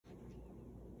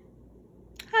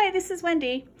Hi, this is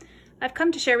Wendy. I've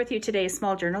come to share with you today a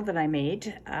small journal that I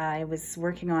made. I was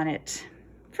working on it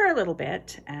for a little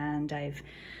bit, and I've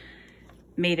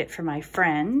made it for my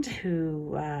friend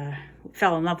who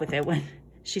fell in love with it when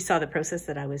she saw the process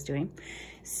that I was doing.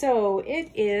 So it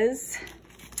is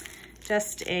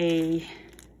just a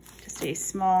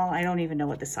small, I don't even know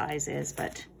what the size is,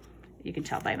 but you can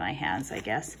tell by my hands, I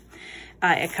guess.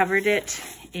 I covered it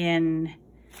in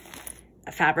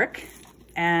a fabric,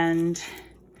 and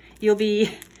you'll be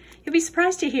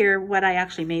surprised to hear what I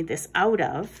actually made this out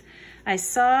of. I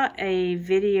saw a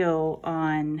video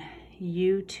on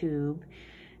YouTube,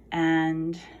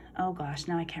 and oh gosh,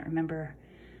 now I can't remember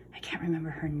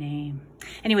her name.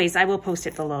 Anyways, I will post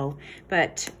it below,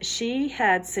 but she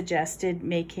had suggested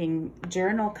making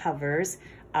journal covers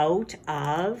out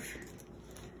of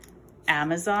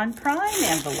Amazon Prime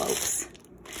envelopes.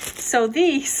 So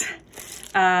these,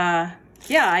 yeah,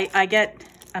 I get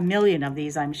a million of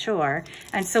these, I'm sure.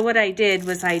 And so what I did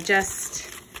was I just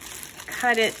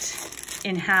cut it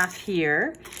in half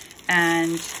here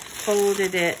and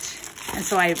folded it. And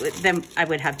so I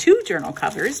would have two journal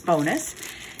covers, bonus.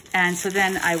 And so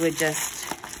then I would just,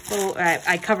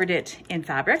 I covered it in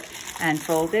fabric and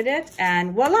folded it,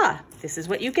 and voila, this is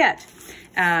what you get.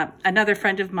 Another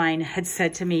friend of mine had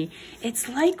said to me, it's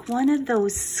like one of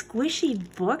those squishy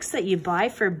books that you buy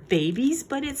for babies,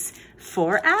 but it's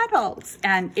for adults.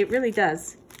 And it really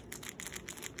does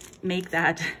make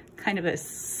that kind of a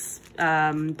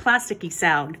plasticky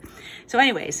sound. So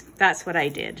anyways, that's what I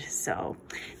did. So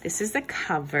this is the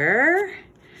cover,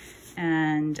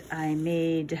 and I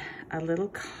made a little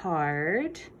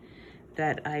card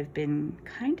that I've been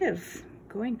kind of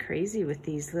going crazy with,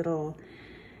 these little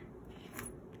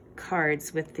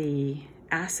cards with the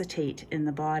acetate in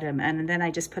the bottom, and then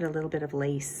I just put a little bit of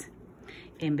lace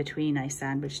in between. I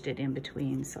sandwiched it in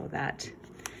between, so that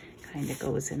kind of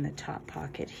goes in the top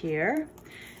pocket here,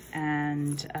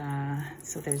 and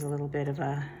so there's a little bit of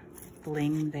a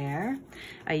bling there.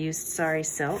 I used sari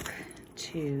silk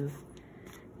to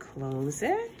close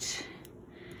it,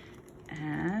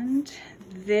 and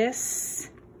this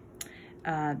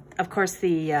of course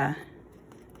the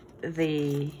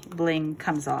bling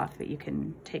comes off, but you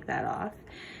can take that off.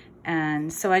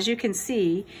 And so as you can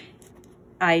see,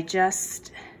 I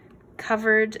just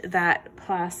covered that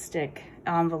plastic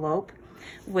envelope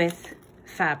with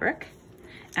fabric,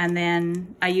 and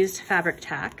then I used fabric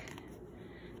tack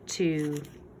to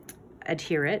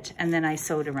adhere it, and then I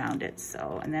sewed around it.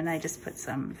 So, and then I just put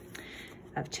some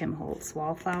of Tim Holtz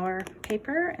wallflower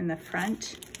paper in the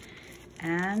front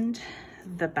and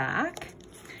the back.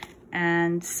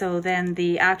 And so then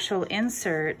the actual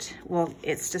insert, well,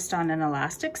 it's just on an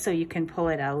elastic, so you can pull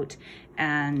it out,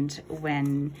 and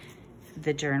when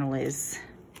the journal is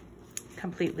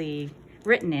completely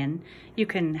written in, you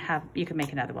can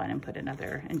make another one and put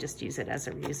another and just use it as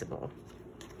a reusable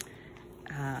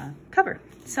cover.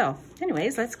 So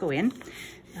anyways, let's go in.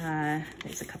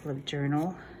 There's a couple of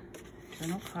journal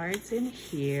cards in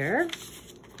here.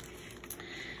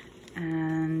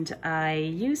 And I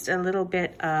used a little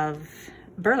bit of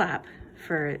burlap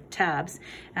for tabs.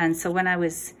 And so when I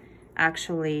was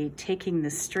actually taking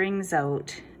the strings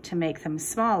out to make them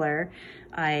smaller,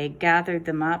 I gathered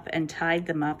them up and tied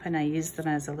them up, and I used them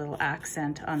as a little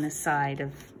accent on the side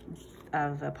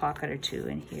of a pocket or two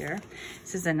in here.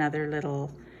 This is another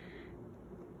little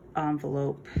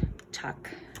envelope tuck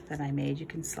that I made. You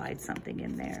can slide something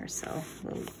in there, so a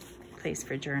little place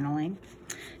for journaling.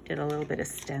 Did a little bit of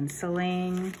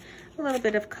stenciling, a little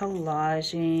bit of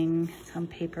collaging, some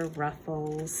paper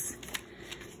ruffles,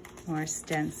 more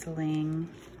stenciling,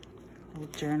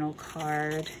 little journal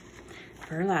card.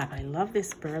 Burlap, I love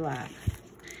this burlap.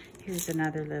 Here's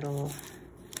another little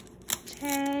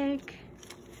tag,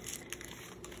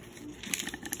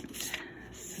 and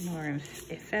some more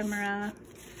ephemera.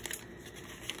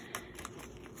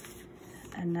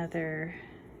 Another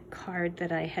card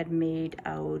that I had made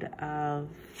out of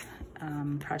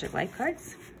Project Life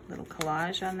cards, little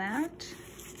collage on that.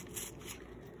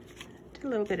 Did a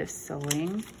little bit of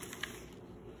sewing.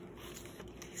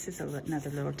 This is another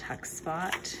little tuck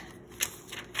spot.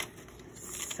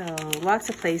 So lots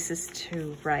of places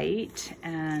to write,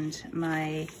 and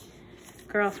my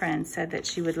girlfriend said that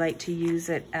she would like to use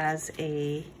it as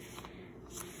a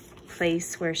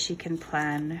place where she can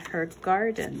plan her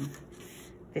garden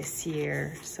this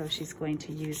year. So she's going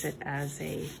to use it as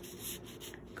a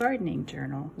gardening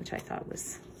journal, which I thought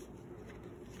was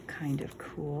kind of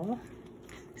cool.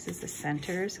 This is the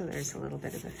center, so there's a little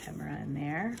bit of ephemera in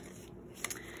there.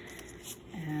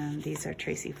 And these are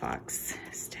Tracy Fox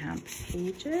stamp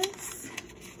pages.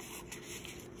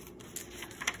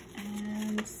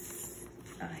 And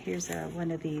here's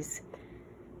one of these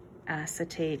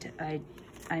acetate.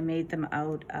 I made them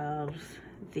out of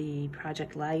the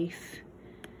Project Life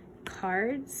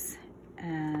cards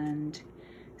and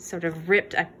sort of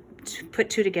ripped, I put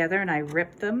two together and I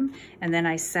ripped them, and then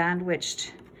I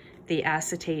sandwiched the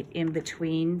acetate in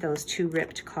between those two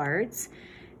ripped cards,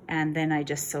 and then I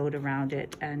just sewed around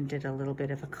it and did a little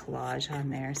bit of a collage on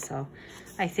there. So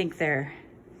I think they're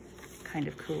kind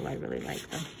of cool. I really like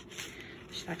them.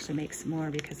 I should actually make some more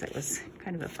because it was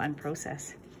kind of a fun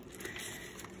process.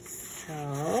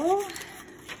 So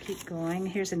keep going.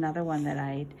 Here's another one that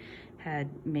I had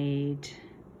made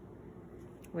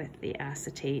with the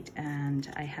acetate, and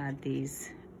I had these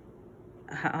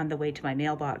on the way to my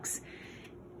mailbox.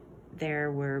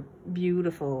 There were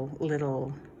beautiful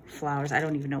little flowers. I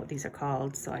don't even know what these are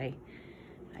called, so I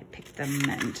picked them,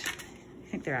 and I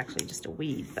think they're actually just a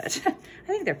weed, but I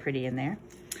think they're pretty in there.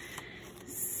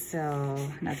 So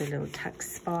another little tuck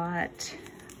spot,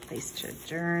 place to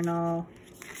journal,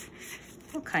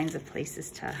 all kinds of places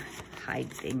to hide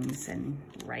things and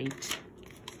write.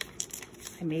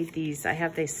 I made these, I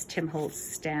have this Tim Holtz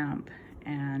stamp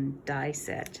and die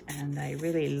set, and I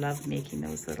really love making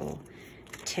those little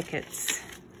tickets.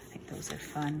 I think those are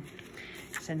fun.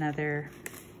 There's another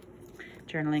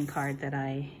journaling card that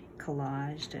I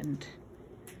collaged and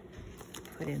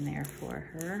put in there for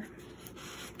her.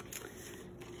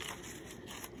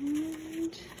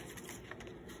 And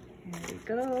here we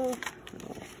go,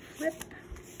 little flip.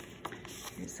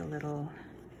 Here's a little,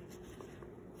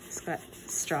 it's got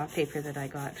straw paper that I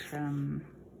got from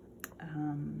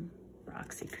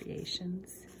Roxy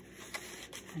Creations.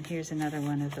 And here's another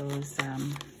one of those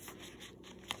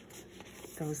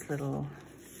little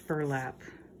burlap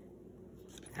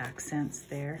accents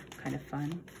there, kind of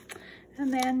fun.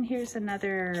 And then here's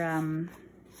another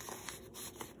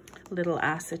little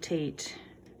acetate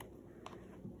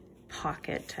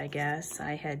pocket, I guess.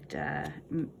 I had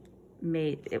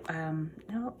made it,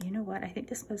 no, you know what? I think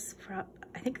this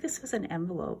was an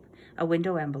envelope, a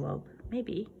window envelope,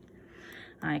 maybe.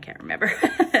 I can't remember.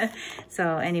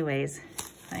 So anyways,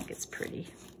 I think it's pretty.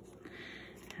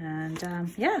 And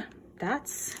yeah,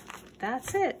 that's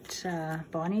it.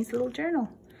 Bonnie's little journal.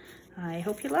 I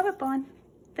hope you love it, Bon.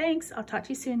 Thanks. I'll talk to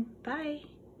you soon. Bye.